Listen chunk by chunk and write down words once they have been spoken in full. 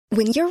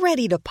When you're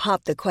ready to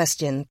pop the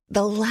question,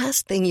 the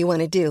last thing you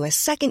want to do is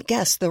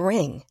second-guess the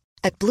ring.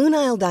 At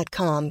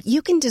BlueNile.com,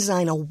 you can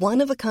design a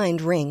one-of-a-kind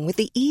ring with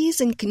the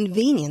ease and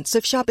convenience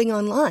of shopping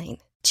online.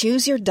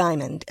 Choose your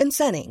diamond and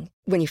setting.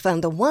 When you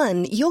find the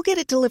one, you'll get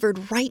it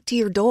delivered right to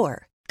your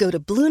door. Go to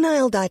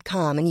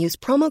BlueNile.com and use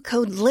promo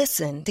code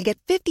LISTEN to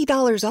get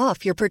 $50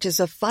 off your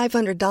purchase of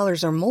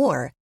 $500 or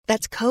more.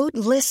 That's code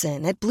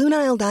LISTEN at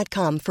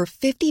BlueNile.com for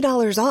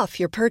 $50 off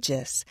your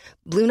purchase.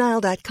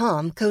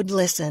 BlueNile.com, code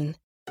LISTEN.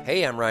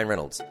 Hey, I'm Ryan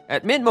Reynolds.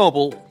 At Mint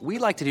Mobile, we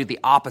like to do the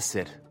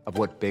opposite of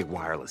what Big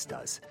Wireless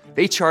does.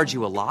 They charge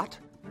you a lot,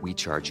 we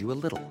charge you a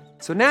little.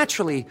 So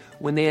naturally,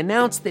 when they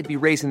announced they'd be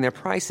raising their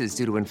prices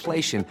due to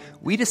inflation,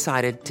 we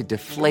decided to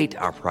deflate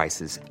our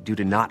prices due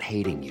to not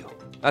hating you.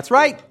 That's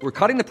right. We're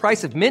cutting the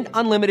price of Mint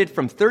Unlimited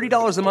from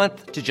 $30 a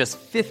month to just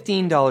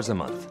 $15 a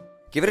month.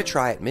 Give it a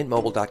try at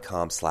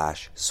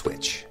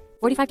mintmobile.com/switch.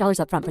 $45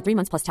 up front for 3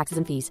 months plus taxes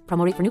and fees.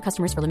 Promo rate for new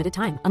customers for limited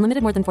time.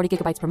 Unlimited more than 40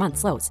 gigabytes per month.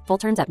 Slows full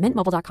terms at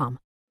mintmobile.com.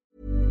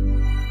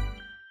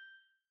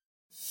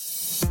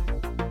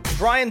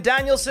 Bryan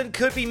Danielson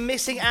could be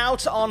missing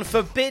out on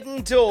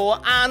Forbidden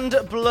Door and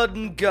Blood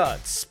and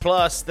Guts.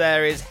 Plus,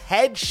 there is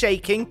head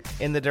shaking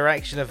in the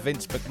direction of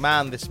Vince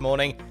McMahon this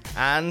morning.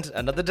 And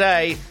another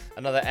day,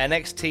 another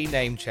NXT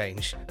name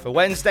change. For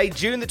Wednesday,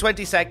 June the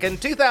 22nd,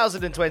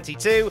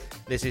 2022,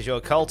 this is your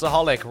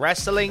Cultaholic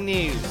Wrestling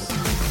News.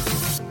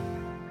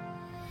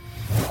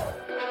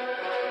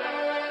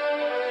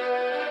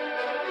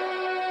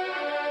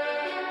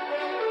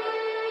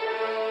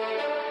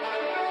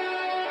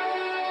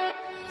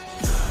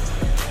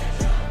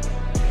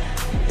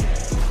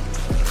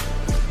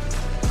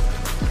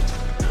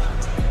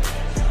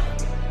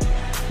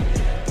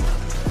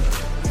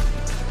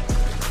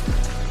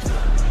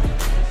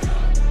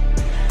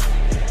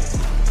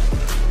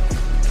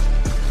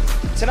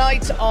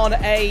 Tonight on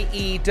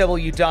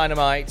AEW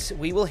Dynamite,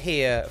 we will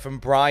hear from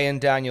Bryan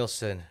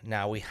Danielson.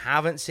 Now, we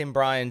haven't seen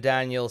Bryan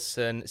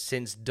Danielson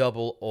since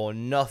Double or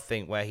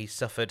Nothing, where he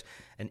suffered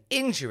an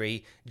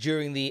injury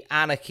during the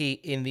Anarchy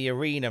in the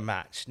Arena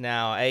match.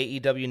 Now,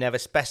 AEW never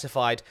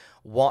specified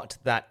what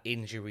that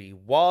injury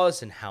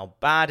was and how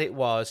bad it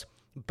was,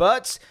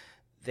 but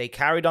they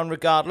carried on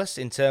regardless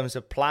in terms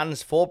of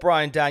plans for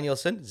Bryan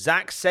Danielson.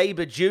 Zack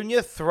Sabre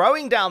Jr.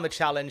 throwing down the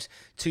challenge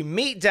to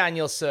meet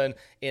Danielson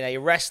in a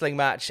wrestling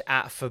match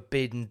at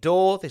Forbidden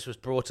Door. This was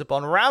brought up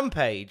on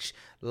Rampage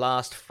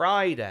last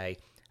Friday.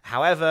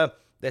 However,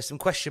 there's some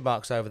question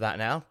marks over that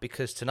now,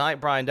 because tonight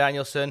Bryan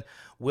Danielson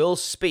will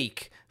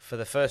speak for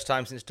the first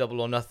time since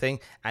Double or Nothing,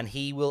 and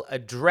he will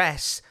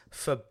address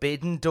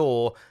Forbidden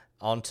Door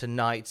on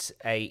tonight's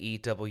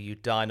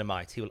AEW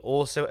Dynamite. He will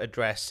also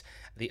address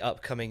the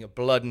upcoming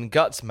Blood and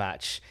Guts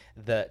match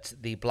that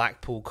the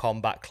Blackpool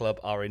Combat Club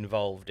are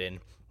involved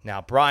in.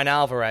 Now, Brian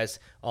Alvarez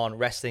on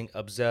Wrestling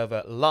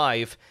Observer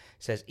Live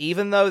says,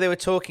 even though they were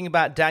talking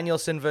about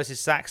Danielson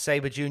versus Zack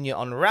Sabre Jr.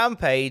 on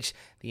Rampage,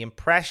 the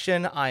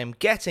impression I am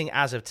getting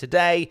as of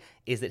today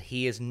is that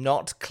he is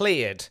not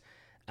cleared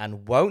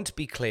and won't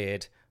be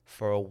cleared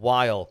for a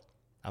while.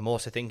 I'm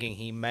also thinking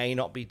he may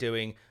not be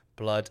doing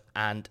Blood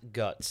and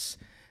Guts.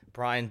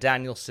 Bryan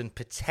Danielson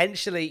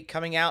potentially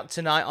coming out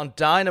tonight on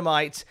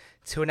Dynamite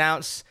to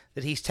announce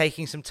that he's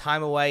taking some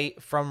time away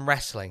from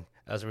wrestling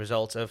as a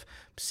result of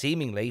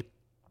seemingly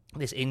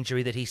this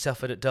injury that he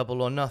suffered at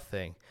Double or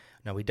Nothing.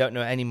 Now, we don't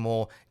know any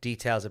more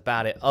details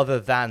about it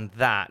other than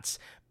that,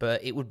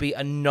 but it would be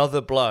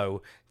another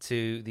blow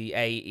to the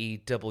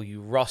AEW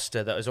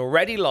roster that has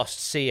already lost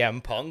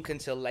CM Punk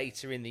until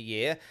later in the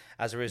year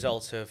as a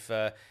result of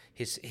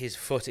his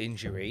foot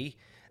injury.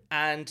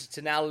 And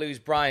to now lose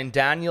Bryan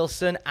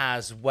Danielson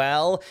as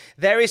well.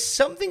 There is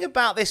something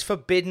about this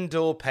Forbidden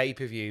Door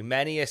pay-per-view.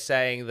 Many are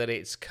saying that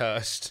it's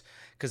cursed,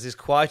 because there's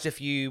quite a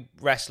few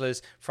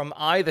wrestlers from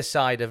either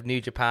side of New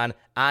Japan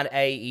and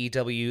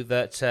AEW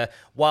that,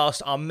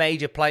 whilst are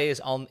major players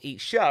on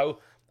each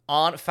show,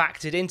 aren't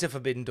factored into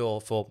Forbidden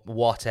Door for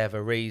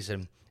whatever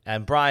reason.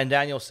 And Bryan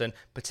Danielson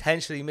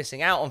potentially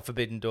missing out on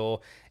Forbidden Door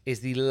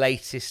is the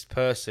latest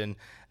person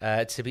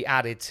to be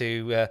added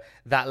to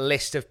that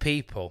list of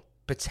people.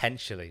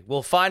 Potentially.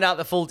 We'll find out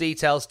the full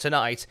details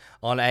tonight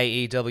on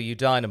AEW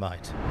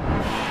Dynamite.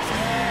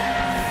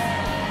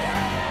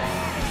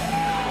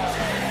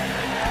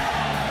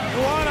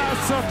 What a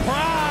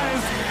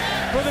surprise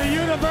for the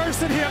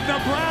University of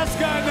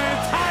Nebraska and the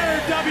entire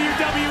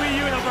WWE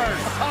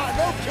Universe.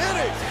 No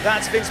kidding.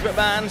 That's Vince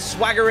McMahon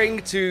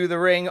swaggering to the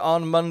ring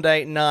on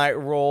Monday Night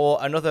Raw.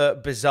 Another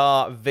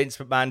bizarre Vince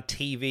McMahon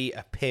TV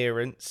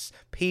appearance.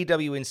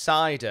 PW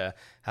Insider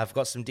have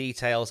got some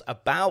details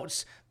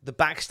about the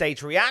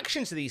backstage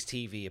reaction to these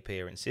TV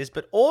appearances,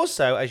 but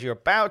also, as you're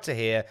about to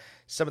hear,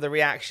 some of the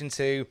reaction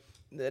to,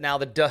 now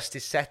the dust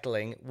is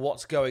settling,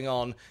 what's going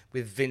on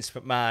with Vince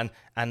McMahon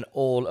and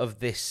all of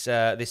this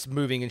this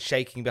moving and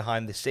shaking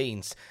behind the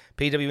scenes.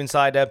 PW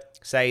Insider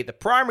say the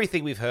primary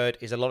thing we've heard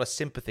is a lot of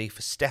sympathy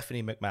for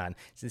Stephanie McMahon,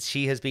 since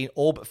she has been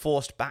all but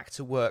forced back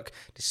to work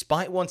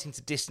despite wanting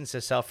to distance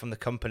herself from the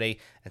company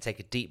and take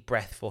a deep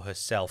breath for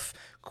herself.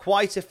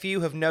 Quite a few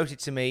have noted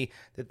to me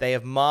that they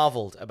have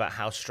marvelled about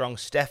how strong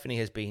Stephanie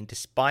has been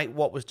despite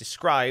what was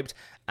described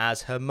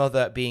as her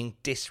mother being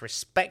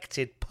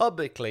disrespected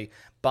publicly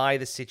by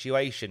the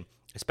situation,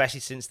 especially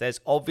since there's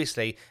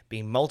obviously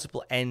been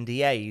multiple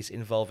NDAs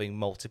involving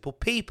multiple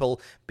people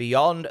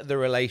beyond the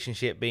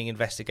relationship being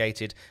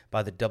investigated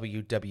by the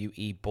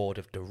WWE Board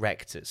of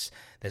Directors.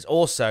 There's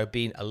also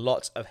been a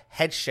lot of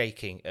head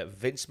shaking at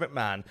Vince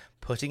McMahon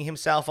putting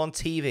himself on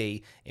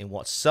TV in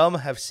what some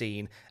have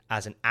seen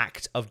as an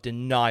act of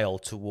denial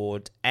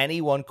toward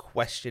anyone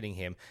questioning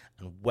him,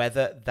 and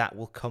whether that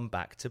will come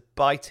back to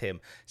bite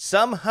him.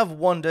 Some have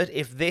wondered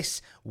if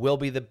this will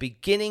be the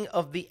beginning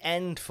of the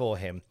end for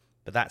him,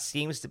 but that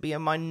seems to be a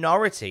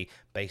minority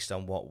based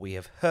on what we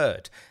have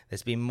heard.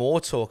 There's been more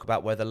talk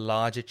about whether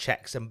larger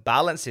checks and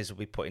balances will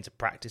be put into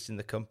practice in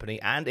the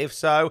company, and if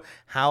so,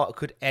 how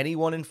could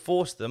anyone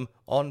enforce them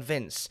on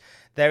Vince?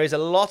 There is a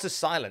lot of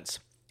silence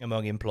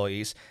among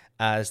employees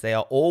as they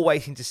are all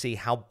waiting to see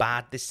how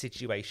bad this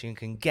situation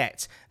can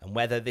get and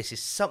whether this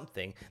is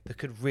something that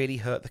could really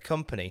hurt the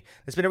company.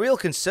 There's been a real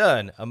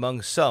concern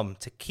among some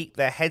to keep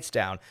their heads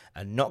down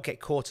and not get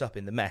caught up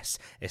in the mess,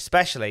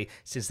 especially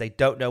since they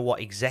don't know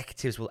what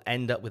executives will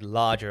end up with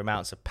larger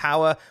amounts of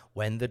power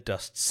when the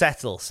dust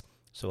settles.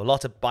 So a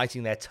lot of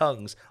biting their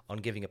tongues on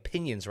giving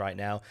opinions right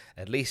now,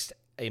 at least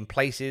in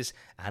places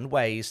and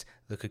ways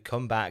that could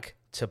come back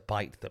to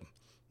bite them.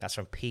 That's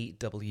from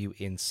PW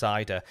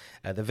Insider.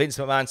 The Vince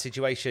McMahon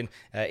situation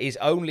is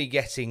only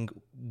getting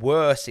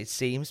worse, it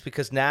seems,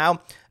 because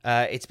now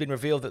it's been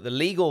revealed that the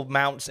legal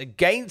mounts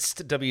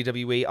against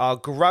WWE are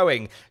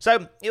growing.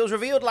 So it was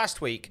revealed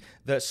last week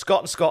that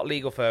Scott & Scott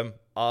legal firm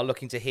are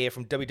looking to hear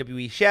from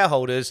WWE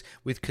shareholders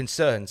with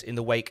concerns in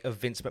the wake of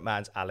Vince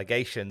McMahon's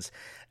allegations.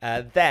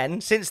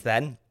 Since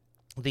then,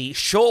 the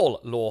Shaw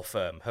law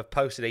firm have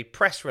posted a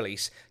press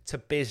release to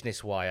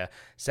Business Wire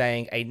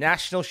saying a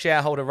national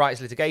shareholder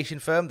rights litigation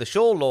firm, the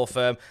Shaw law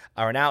firm,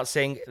 are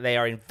announcing they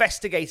are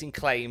investigating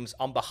claims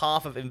on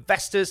behalf of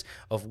investors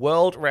of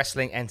World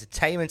Wrestling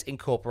Entertainment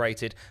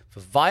Incorporated for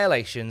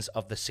violations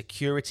of the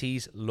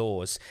securities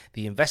laws.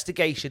 The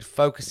investigation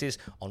focuses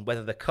on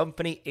whether the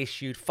company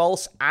issued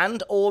false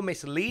and or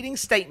misleading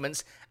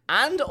statements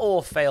and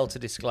or failed to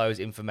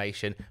disclose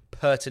information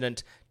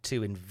pertinent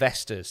to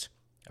investors.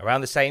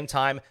 Around the same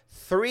time,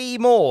 3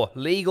 more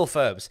legal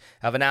firms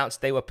have announced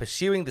they were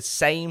pursuing the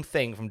same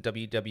thing from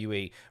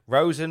WWE.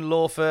 Rosen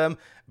Law Firm,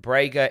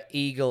 Brager,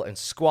 Eagle and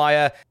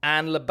Squire,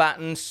 and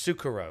Labatten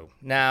Sucaro.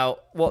 Now,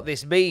 what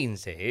this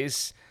means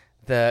is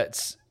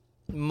that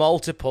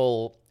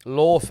multiple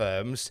law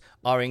firms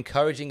are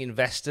encouraging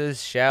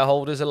investors,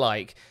 shareholders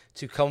alike,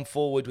 to come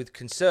forward with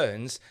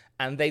concerns,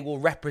 and they will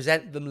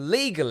represent them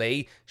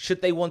legally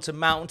should they want to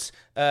mount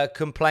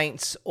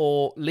complaints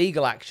or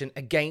legal action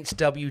against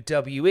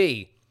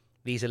WWE.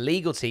 These are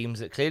legal teams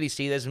that clearly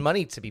see there's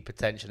money to be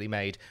potentially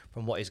made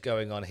from what is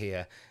going on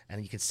here,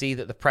 and you can see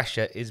that the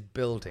pressure is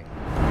building.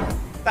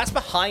 That's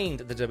behind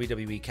the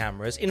WWE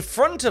cameras. In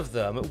front of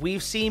them,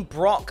 we've seen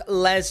Brock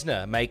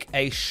Lesnar make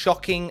a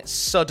shocking,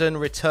 sudden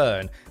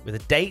return with a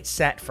date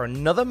set for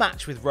another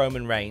match with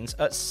Roman Reigns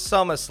at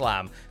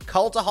SummerSlam.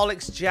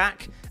 Cultaholics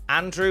Jack,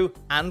 Andrew,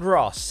 and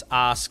Ross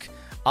ask,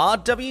 are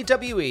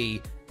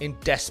WWE in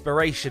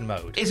desperation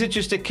mode? Is it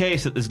just a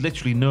case that there's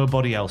literally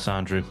nobody else,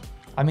 Andrew?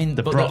 I mean,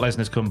 Brock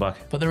Lesnar's comeback.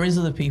 But there is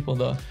other people,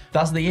 though.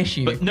 That's the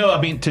issue. But no,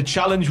 I mean, to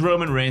challenge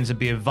Roman Reigns and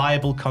be a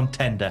viable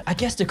contender. I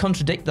guess to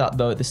contradict that,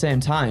 though, at the same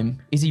time,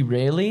 is he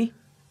really,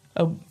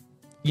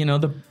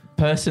 the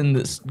person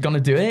that's going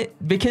to do it?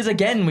 Because,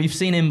 again, we've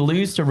seen him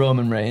lose to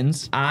Roman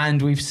Reigns,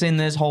 and we've seen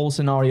this whole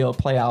scenario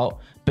play out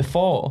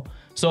before.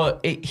 So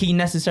he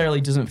necessarily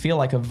doesn't feel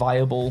like a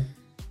viable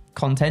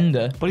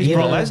contender. But he's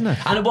Brock Lesnar.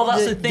 And well,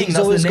 that's the thing. He's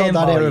that's always the got name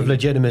that value. air of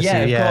legitimacy.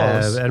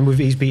 And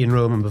he's beaten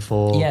Roman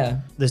before.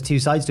 Yeah. There's 2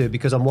 sides to it,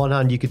 because on one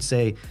hand you could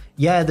say,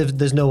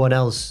 there's no one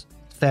else.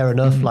 Fair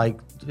enough. Mm-hmm. Like,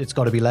 it's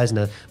got to be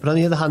Lesnar. But on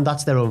the other hand,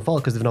 that's their own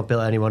fault because they've not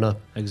built anyone up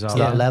to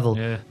that level.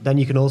 Yeah. Then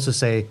you can also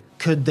say,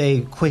 could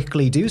they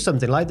quickly do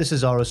something like the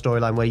Cesaro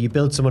storyline where you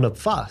build someone up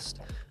fast?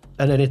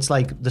 And then it's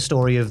like the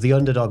story of the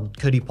underdog.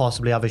 Could he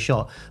possibly have a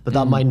shot? But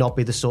that might not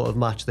be the sort of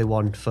match they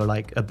want for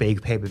like a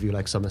big pay-per-view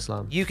like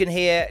SummerSlam. You can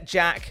hear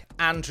Jack,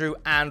 Andrew,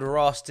 and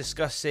Ross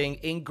discussing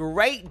in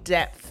great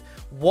depth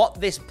what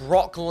this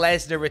Brock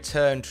Lesnar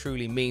return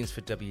truly means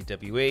for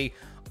WWE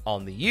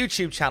on the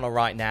YouTube channel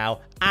right now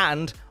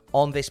and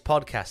on this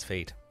podcast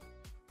feed.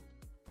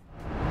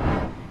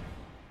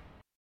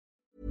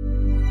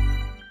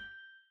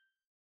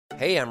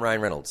 Hey, I'm Ryan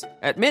Reynolds.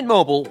 At Mint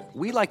Mobile,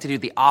 we like to do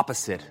the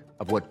opposite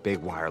of what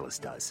Big Wireless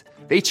does.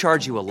 They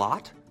charge you a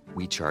lot,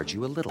 we charge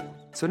you a little.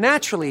 So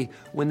naturally,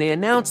 when they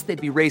announced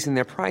they'd be raising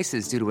their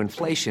prices due to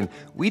inflation,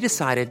 we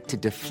decided to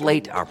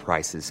deflate our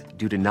prices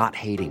due to not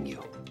hating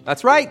you.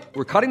 That's right.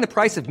 We're cutting the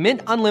price of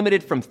Mint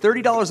Unlimited from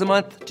 $30 a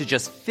month to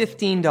just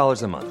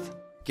 $15 a month.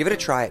 Give it a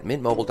try at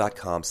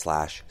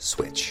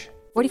mintmobile.com/switch.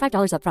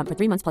 $45 up front for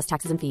 3 months plus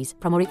taxes and fees.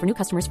 Promo rate for new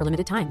customers for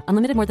limited time.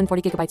 Unlimited more than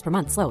 40 gigabytes per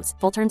month. Slows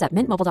full terms at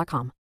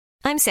mintmobile.com.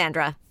 I'm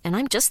Sandra, and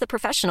I'm just the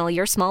professional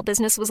your small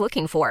business was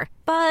looking for.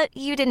 But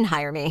you didn't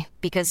hire me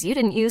because you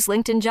didn't use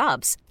LinkedIn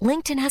Jobs.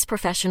 LinkedIn has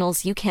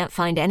professionals you can't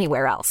find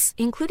anywhere else,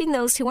 including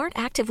those who aren't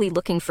actively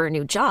looking for a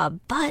new job,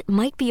 but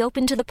might be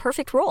open to the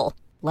perfect role,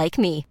 like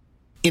me.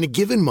 In a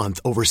given month,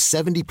 over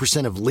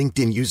 70% of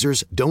LinkedIn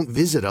users don't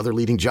visit other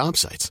leading job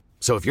sites.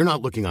 So if you're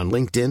not looking on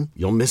LinkedIn,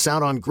 you'll miss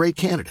out on great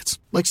candidates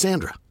like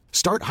Sandra.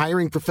 Start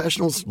hiring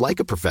professionals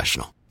like a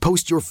professional.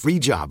 Post your free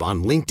job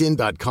on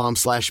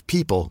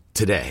linkedin.com/people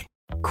today.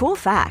 Cool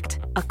fact,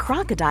 a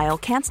crocodile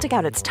can't stick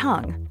out its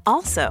tongue.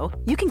 Also,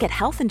 you can get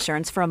health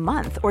insurance for a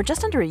month or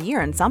just under a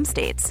year in some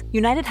states.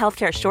 United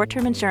Healthcare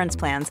short-term insurance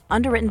plans,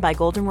 underwritten by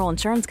Golden Rule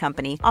Insurance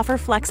Company, offer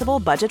flexible,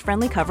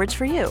 budget-friendly coverage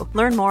for you.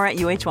 Learn more at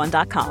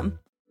uh1.com.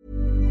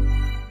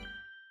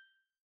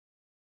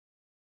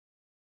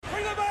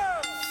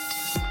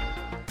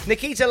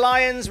 Nikita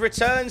Lyons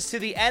returns to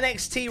the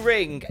NXT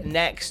ring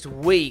next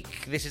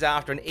week. This is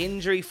after an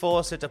injury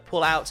forced her to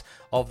pull out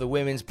of the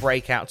women's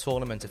breakout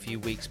tournament a few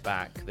weeks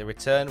back. The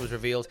return was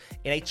revealed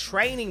in a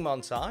training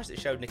montage that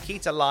showed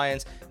Nikita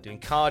Lyons doing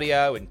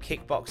cardio and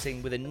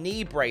kickboxing with a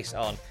knee brace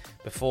on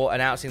before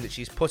announcing that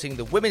she's putting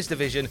the women's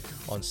division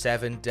on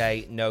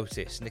 7-day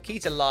notice.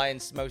 Nikita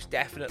Lyons, most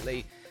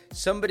definitely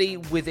somebody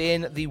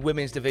within the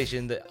women's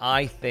division that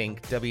I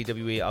think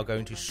WWE are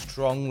going to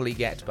strongly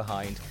get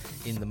behind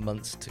in the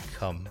months to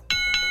come.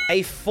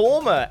 A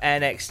former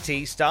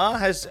NXT star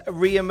has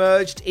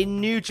re-emerged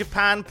in New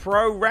Japan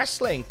Pro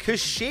Wrestling.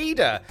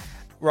 Kushida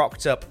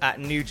rocked up at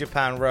New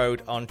Japan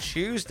Road on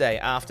Tuesday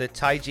after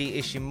Taiji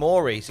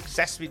Ishimori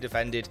successfully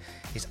defended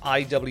his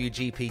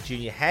IWGP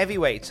Junior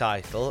Heavyweight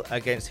title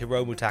against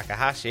Hiromu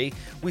Takahashi.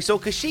 We saw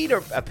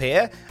Kushida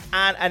appear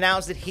and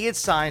announce that he had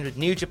signed with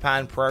New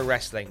Japan Pro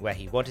Wrestling, where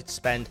he wanted to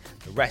spend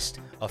the rest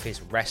of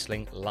his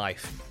wrestling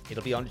life.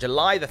 It'll be on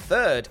July the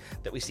 3rd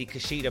that we see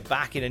Kushida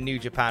back in a New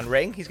Japan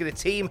ring. He's going to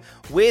team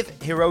with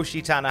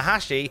Hiroshi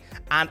Tanahashi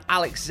and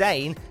Alex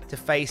Zane to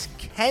face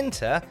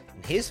Kenta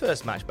in his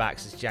first match back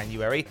since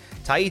January,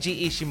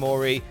 Taiji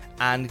Ishimori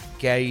and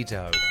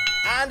Gedo.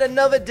 And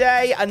another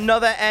day,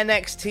 another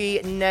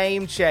NXT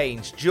name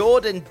change.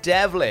 Jordan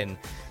Devlin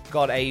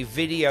got a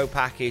video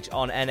package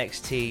on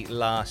NXT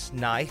last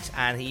night,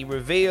 and he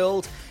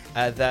revealed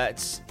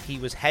that he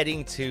was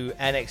heading to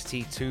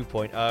NXT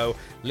 2.0,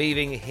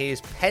 leaving his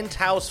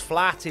penthouse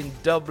flat in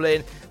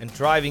Dublin and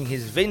driving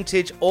his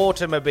vintage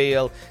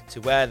automobile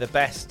to where the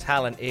best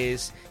talent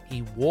is.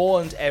 He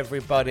warned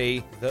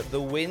everybody that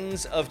the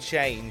winds of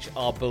change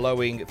are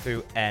blowing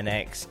through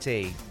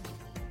NXT.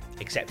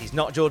 Except he's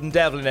not Jordan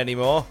Devlin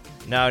anymore.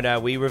 No,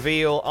 we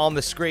reveal on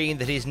the screen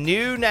that his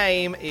new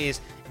name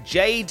is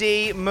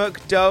JD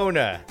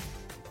McDonough.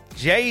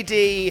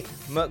 JD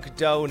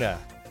McDonough.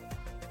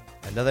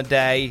 Another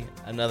day,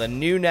 another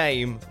new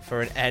name for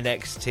an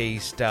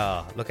NXT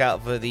star. Look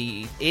out for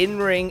the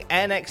in-ring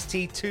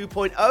NXT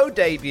 2.0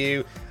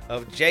 debut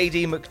of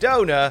JD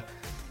McDonough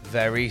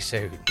very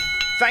soon.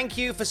 Thank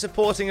you for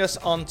supporting us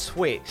on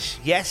Twitch.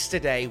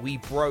 Yesterday, we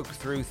broke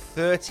through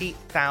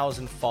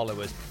 30,000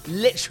 followers.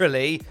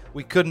 Literally,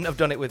 we couldn't have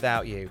done it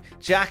without you.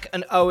 Jack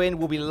and Owen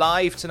will be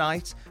live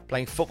tonight,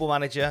 playing Football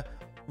Manager,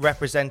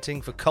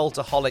 representing for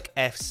Cultaholic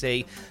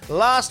FC.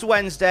 Last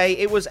Wednesday,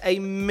 it was a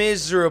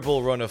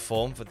miserable run of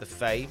form for the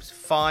Fabes,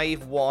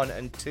 5-1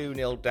 and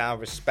 2-0 down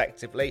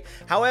respectively.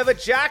 However,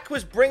 Jack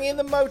was bringing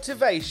the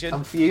motivation.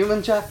 I'm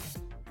fuming, Jack.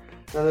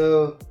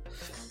 Hello.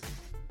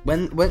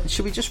 When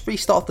should we just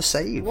restart the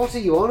save? What are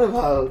you on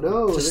about?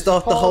 No. Just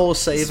start the whole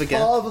save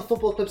again. It's part of a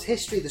football club's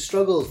history, the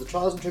struggles, the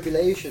trials and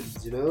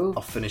tribulations, you know?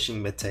 Of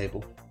finishing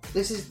mid-table.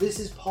 This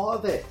is part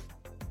of it.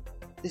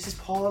 This is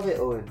part of it,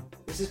 Owen.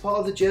 This is part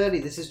of the journey.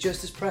 This is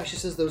just as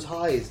precious as those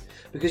highs.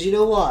 Because you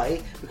know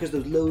why? Because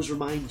those lows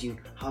remind you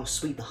how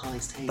sweet the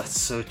highs taste. That's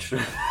so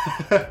true.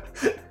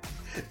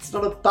 It's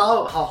not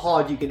about how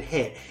hard you can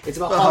hit. It's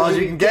about how hard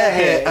you can get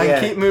hit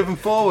and keep moving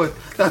forward.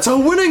 That's how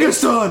winning is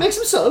done. Make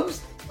some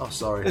subs. Oh,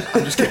 sorry.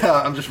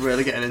 I'm just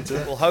really getting into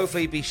it. We'll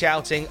hopefully be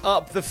shouting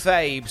up the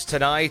Fabes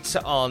tonight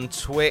on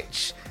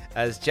Twitch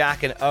as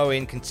Jack and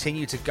Owen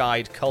continue to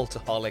guide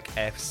Cultaholic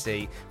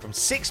FC from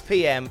 6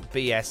 p.m.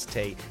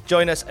 BST.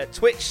 Join us at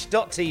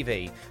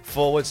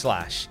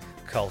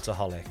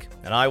twitch.tv/Cultaholic.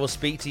 And I will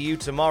speak to you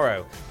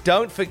tomorrow.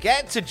 Don't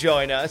forget to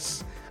join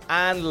us,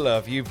 and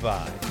love you,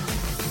 bye.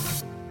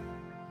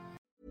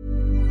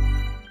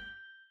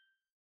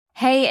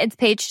 Hey, it's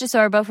Paige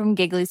DeSorbo from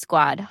Giggly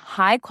Squad.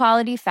 High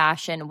quality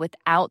fashion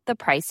without the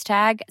price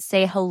tag.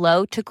 Say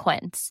hello to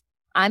Quince.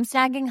 I'm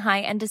snagging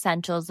high-end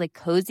essentials like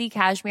cozy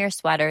cashmere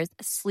sweaters,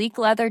 sleek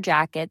leather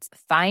jackets,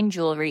 fine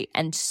jewelry,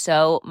 and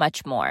so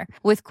much more.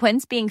 With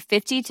Quince being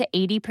 50 to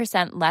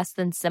 80% less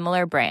than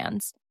similar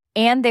brands.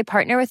 And they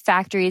partner with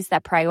factories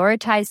that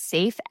prioritize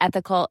safe,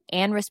 ethical,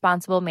 and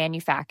responsible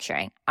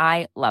manufacturing.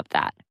 I love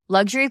that.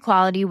 Luxury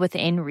quality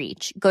within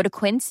reach. Go to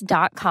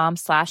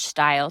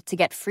quince.com/style to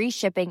get free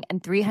shipping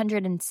and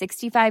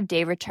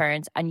 365-day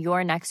returns on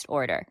your next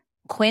order.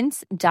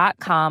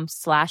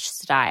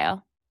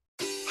 Quince.com/style.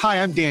 Hi,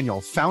 I'm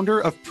Daniel,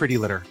 founder of Pretty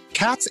Litter.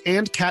 Cats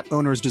and cat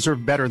owners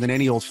deserve better than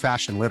any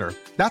old-fashioned litter.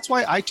 That's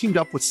why I teamed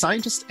up with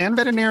scientists and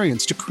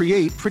veterinarians to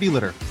create Pretty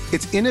Litter.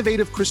 Its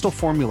innovative crystal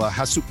formula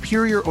has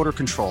superior odor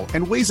control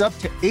and weighs up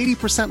to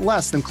 80%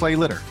 less than clay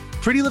litter.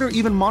 Pretty Litter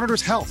even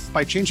monitors health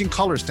by changing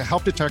colors to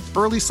help detect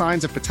early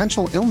signs of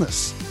potential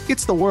illness.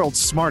 It's the world's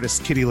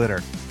smartest kitty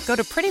litter. Go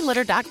to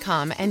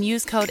prettylitter.com and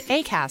use code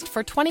ACAST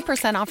for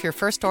 20% off your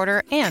first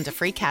order and a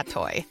free cat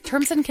toy.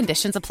 Terms and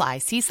conditions apply.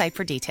 See site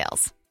for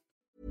details.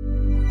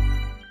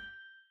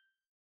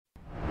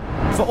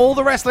 For all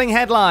the wrestling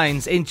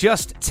headlines in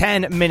just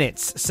 10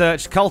 minutes,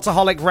 search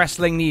Cultaholic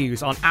Wrestling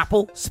News on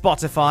Apple,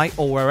 Spotify,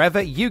 or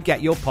wherever you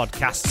get your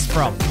podcasts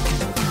from.